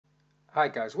Hi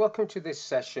guys, welcome to this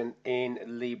session in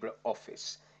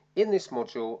LibreOffice. In this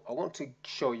module, I want to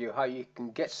show you how you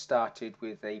can get started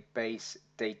with a base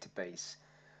database.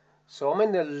 So I'm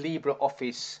in the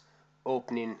LibreOffice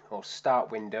opening or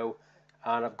start window,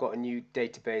 and I've got a new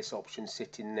database option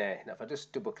sitting there. Now if I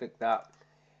just double click that,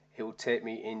 it will take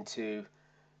me into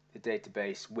the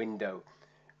database window.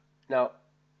 Now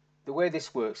the way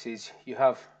this works is you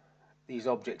have these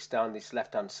objects down this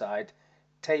left hand side,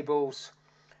 tables,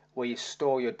 where you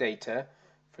store your data,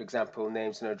 for example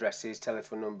names and addresses,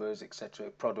 telephone numbers, etc.,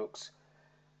 products.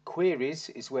 Queries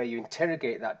is where you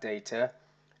interrogate that data,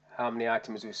 how many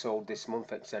items we sold this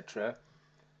month, etc.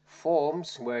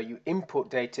 Forms, where you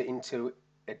input data into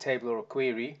a table or a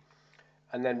query,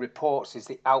 and then reports is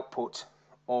the output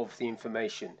of the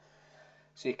information.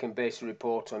 So you can base a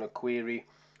report on a query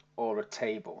or a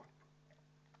table.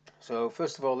 So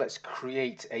first of all, let's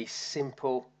create a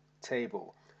simple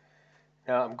table.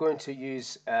 Now I'm going to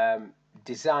use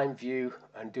design view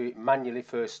and do it manually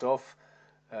first off.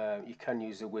 You can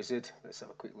use a wizard. Let's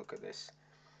have a quick look at this.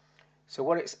 So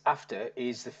what it's after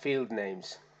is the field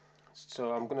names.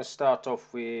 So I'm going to start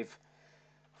off with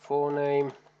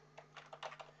forename,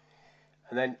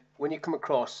 and then when you come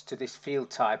across to this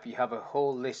field type, you have a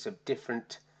whole list of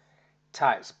different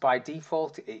types. By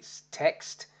default it's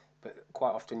text, but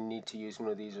quite often you need to use one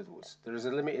of these other ones. There is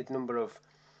a limited number of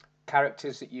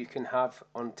characters that you can have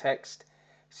on text,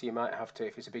 so you might have to,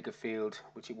 if it's a bigger field,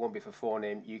 which it won't be for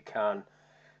forename, you can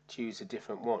choose a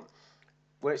different one.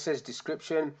 Where it says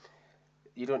description,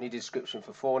 you don't need a description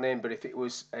for forename, but if it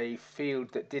was a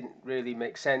field that didn't really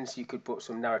make sense, you could put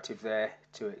some narrative there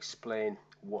to explain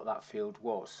what that field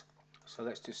was. So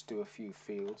let's just do a few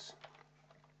fields.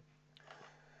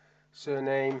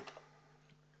 Surname,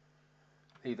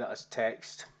 leave that as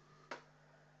text,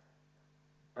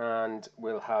 and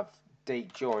we'll have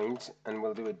date joined, and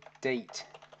we'll do a date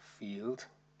field.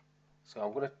 So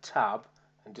I'm going to tab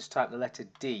and just type the letter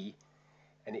D,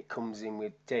 and it comes in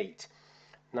with date.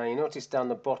 Now you notice down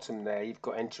the bottom there you've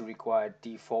got enter required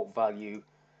default value,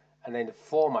 and then the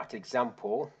format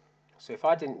example. So if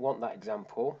I didn't want that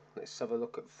example, let's have a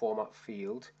look at format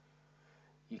field.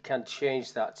 You can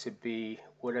change that to be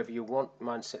whatever you want.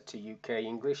 Mine's set to UK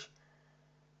English,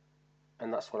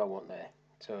 and that's what I want there.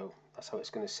 So that's how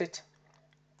it's going to sit.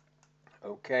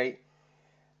 Okay,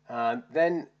 and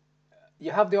then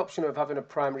you have the option of having a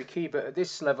primary key, but at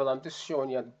this level I'm just showing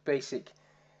you a basic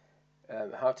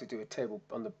how to do a table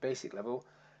on the basic level.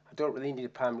 I don't really need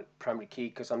a primary key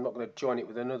because I'm not going to join it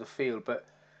with another field, but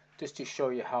just to show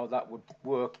you how that would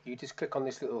work, you just click on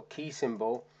this little key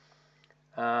symbol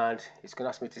and it's going to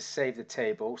ask me to save the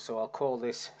table. So I'll call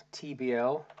this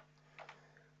TBL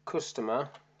customer,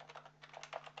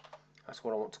 that's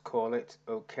what I want to call it.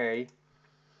 Okay,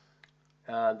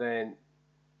 and then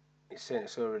it's saying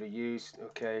it's already used.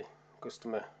 Okay,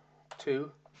 customer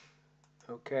 2.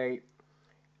 Okay,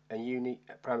 a unique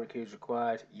primary key is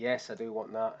required. Yes, I do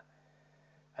want that.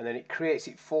 And then it creates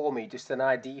it for me, just an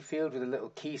ID field with a little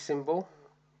key symbol.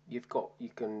 You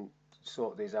can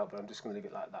sort these out, but I'm just going to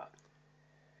leave it like that.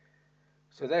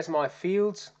 So there's my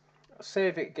fields. I'll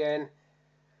save it again,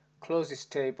 close this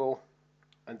table,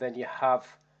 and then you have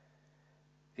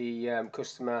the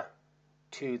customer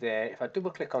 2 there. If I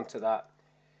double click onto that,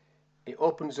 it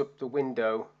opens up the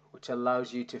window which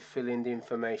allows you to fill in the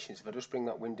information. So if I just bring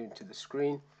that window into the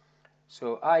screen,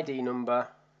 so ID number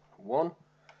 1,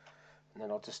 and then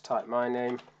I'll just type my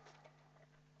name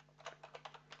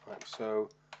like so,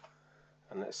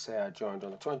 and let's say I joined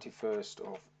on the 21st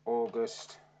of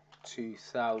August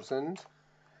 2000.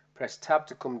 Press tab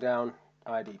to come down,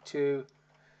 ID 2,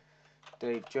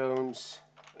 Dave Jones,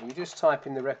 and you just type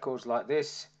in the records like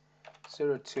this: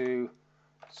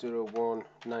 0201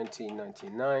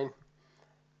 1999,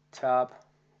 tab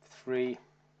 3,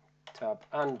 tab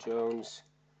Ann Jones,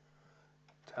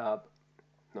 tab,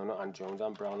 no, not Ann Jones,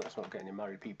 Ann Brown, let's not get any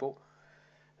married people.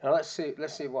 Now let's see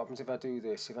what happens if I do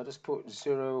this. If I just put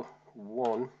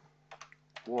 01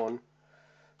 1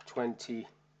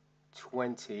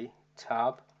 2020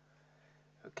 tab,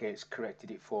 okay, it's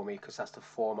corrected it for me because that's the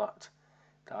format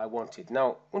that I wanted.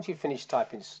 Now once you've finished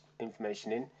typing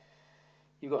information in,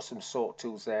 you've got some sort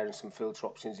tools there and some filter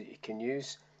options that you can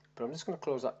use, but I'm just going to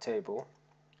close that table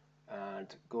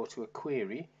and go to a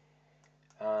query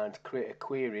and create a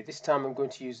query. This time I'm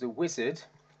going to use the wizard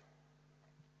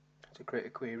to create a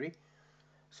query.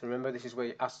 So remember, this is where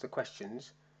you ask the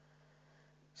questions.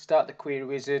 Start the query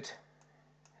wizard.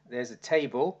 There's a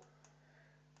table,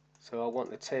 so I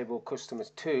want the table customers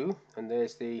 2, and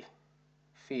there's the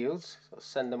fields, so I'll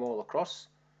send them all across,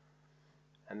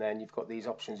 and then you've got these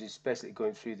options. It's basically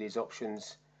going through these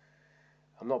options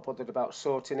I'm not bothered about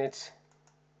sorting it.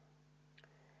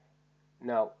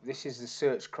 Now this is the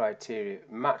search criteria.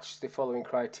 Match the following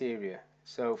criteria.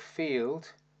 So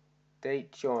field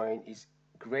date join is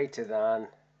greater than,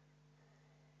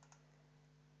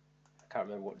 I can't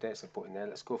remember what dates I put in there.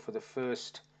 Let's go for the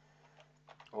first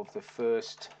of the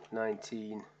first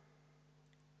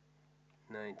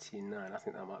 1999. I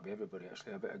think that might be everybody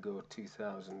actually. I better go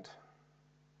 2000.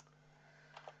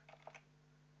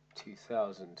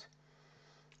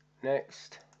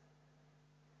 Next.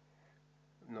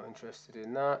 Not interested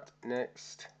in that.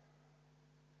 Next.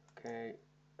 Okay,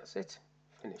 that's it.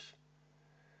 Finish.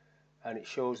 And it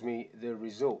shows me the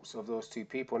results of those two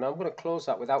people. Now I'm going to close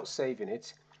that without saving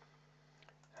it.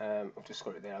 I've just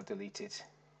got it there. I'll delete it.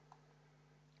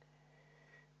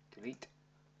 Delete.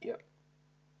 Yep.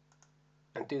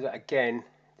 And do that again.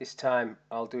 This time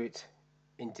I'll do it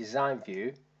in design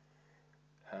view.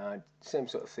 Same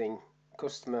sort of thing.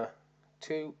 Customer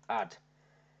 2, add.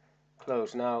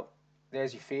 Close. Now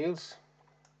there's your fields.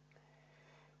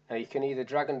 Now you can either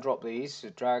drag and drop these, so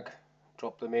drag,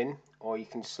 drop them in, or you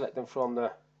can select them from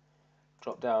the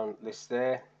drop down list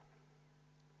there.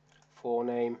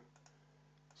 Forename,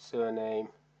 surname,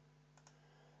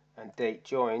 and date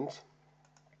joined.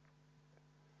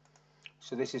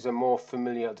 So this is a more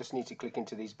familiar, I just need to click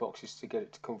into these boxes to get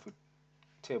it to come for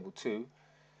table 2.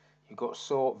 You've got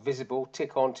sort, visible,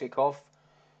 tick on, tick off.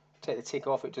 Take the tick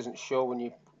off, it doesn't show when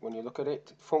you look at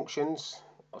it. Functions,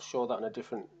 I'll show that in a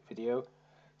different video.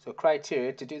 So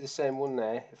criteria, to do the same one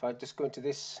there, if I just go into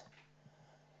this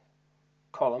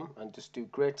column and just do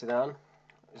greater than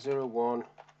 01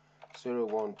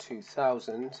 01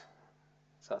 2000, so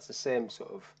that's the same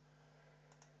sort of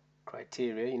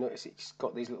criteria. You notice it's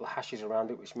got these little hashes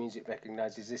around it, which means it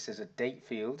recognizes this as a date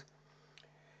field.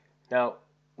 Now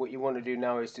what you want to do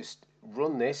now is just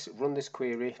run this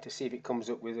query to see if it comes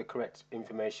up with the correct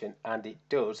information, and it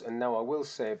does. And now I will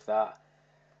save that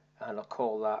and I'll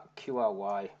call that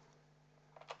QRY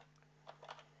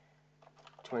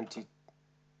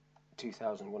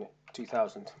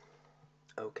 2000.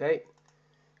 Okay,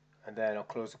 and then I'll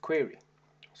close the query.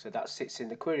 So that sits in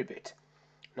the query bit.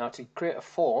 Now to create a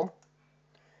form,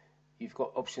 you've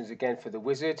got options again for the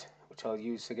wizard, which I'll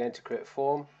use again to create a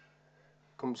form.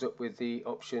 Comes up with the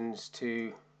options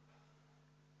to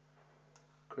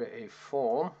create a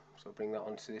form, so I'll bring that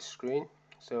onto this screen.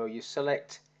 So you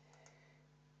select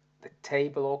the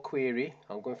table or query.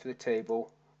 I'm going for the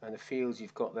table, and the fields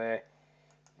you've got there,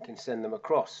 you can send them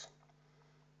across.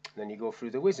 And then you go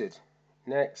through the wizard.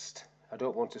 Next, I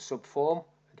don't want a subform.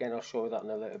 Again, I'll show you that in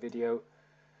a later video.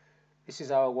 This is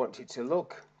how I want it to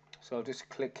look. So I'll just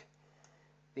click.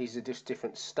 These are just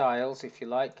different styles, if you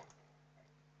like.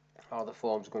 How the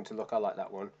form's going to look. I like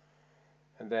that one.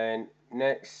 And then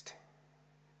next,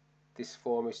 this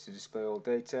form is to display all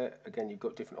data. Again, you've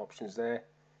got different options there.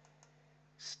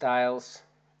 Styles,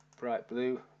 bright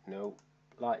blue, no,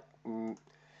 light.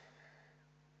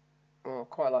 Oh,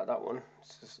 quite like that one.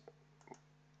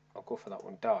 I'll go for that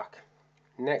one, dark.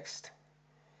 Next,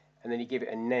 and then you give it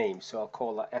a name. So I'll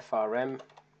call that FRM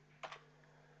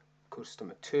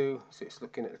customer 2. So it's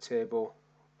looking at the table,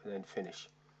 and then finish.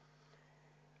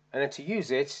 And then to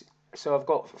use it, so I've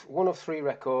got one of 3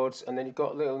 records, and then you've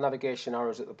got little navigation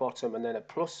arrows at the bottom, and then a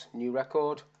plus, new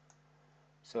record.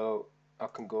 So I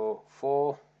can go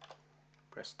 4,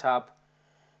 press tab,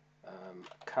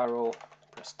 Carol,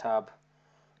 press tab,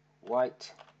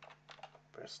 White,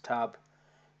 press tab,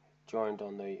 joined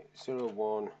on the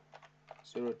 01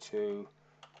 02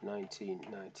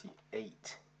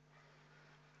 1998.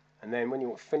 And then when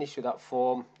you finish with that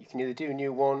form, you can either do a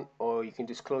new one, or you can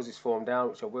just close this form down,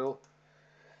 which I will.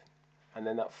 And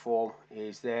then that form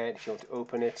is there. If you want to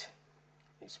open it,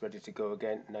 it's ready to go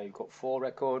again. Now you've got 4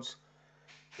 records.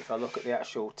 If I look at the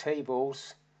actual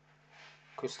tables,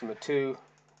 customer 2,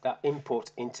 that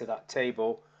input into that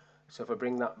table. So if I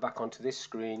bring that back onto this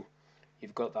screen,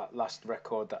 you've got that last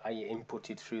record that I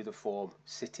inputted through the form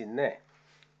sitting there.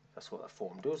 That's what that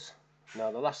form does.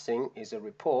 Now the last thing is a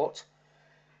report.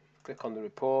 Click on the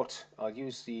report. I'll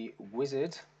use the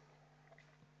wizard,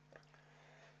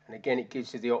 and again it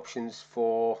gives you the options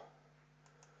for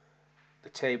the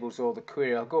tables or the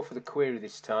query. I'll go for the query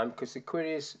this time, because the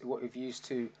query is what we've used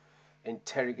to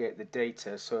interrogate the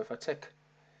data. So if I take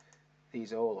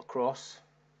these all across,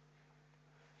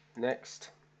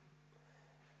 next,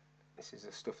 this is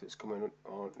the stuff that's coming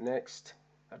on next.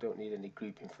 I don't need any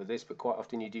grouping for this, but quite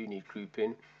often you do need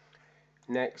grouping.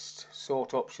 Next,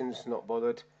 sort options, not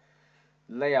bothered.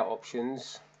 Layout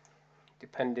options,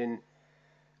 depending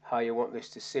how you want this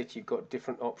to sit, you've got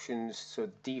different options. So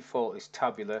default is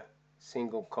tabular,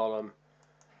 single column,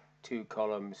 2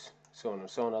 columns, so on and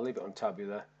so on. I'll leave it on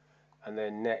tabular. And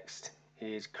then next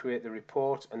is create the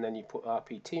report, and then you put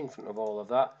RPT in front of all of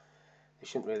that. There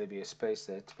shouldn't really be a space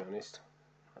there, to be honest.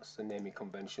 That's the naming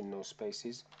convention, no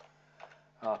spaces.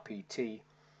 RPT,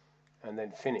 and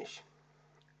then finish.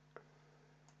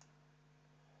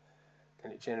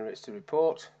 Then it generates the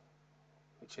report,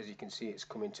 which, as you can see, it's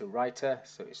coming to writer,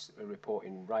 so it's a report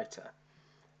in writer.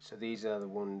 So these are the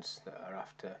ones that are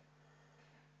after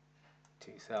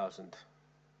 2000. So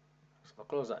if I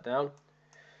close that down,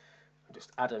 I'll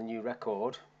just add a new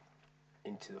record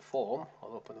into the form.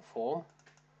 I'll open the form.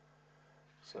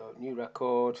 So new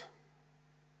record,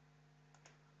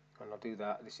 and I'll do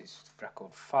that. This is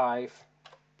record 5.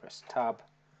 Press tab.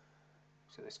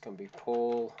 So this can be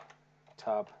Paul,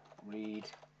 tab, read,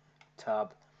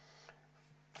 tab,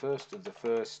 1st of the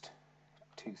 1st,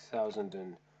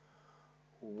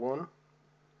 2001.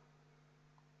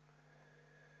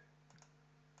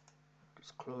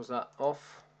 Just close that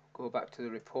off, go back to the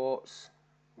reports,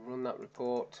 run that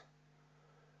report,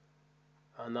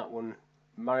 and that one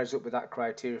marries up with that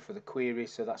criteria for the query,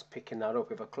 so that's picking that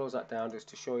up. If I close that down just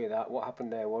to show you that, what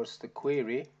happened there was the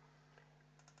query,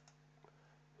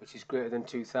 which is greater than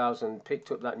 2000,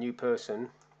 picked up that new person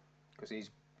because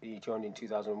he joined in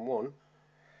 2001,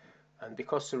 and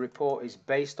because the report is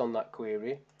based on that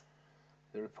query,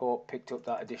 the report picked up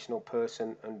that additional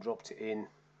person and dropped it in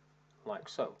like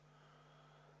so.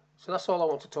 So that's all I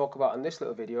want to talk about in this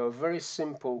little video. Very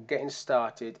simple getting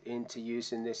started into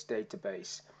using this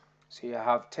database. So you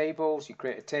have tables, you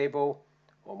create a table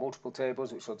or multiple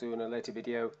tables, which I'll do in a later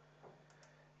video.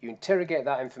 You interrogate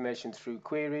that information through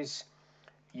queries,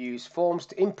 use forms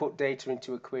to input data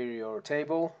into a query or a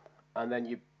table, and then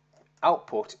your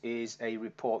output is a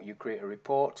report. You create a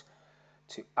report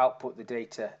to output the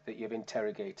data that you've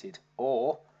interrogated,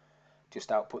 or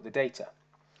just output the data.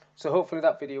 So hopefully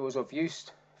that video was of use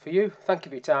for you. Thank you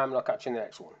for your time, and I'll catch you in the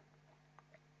next one.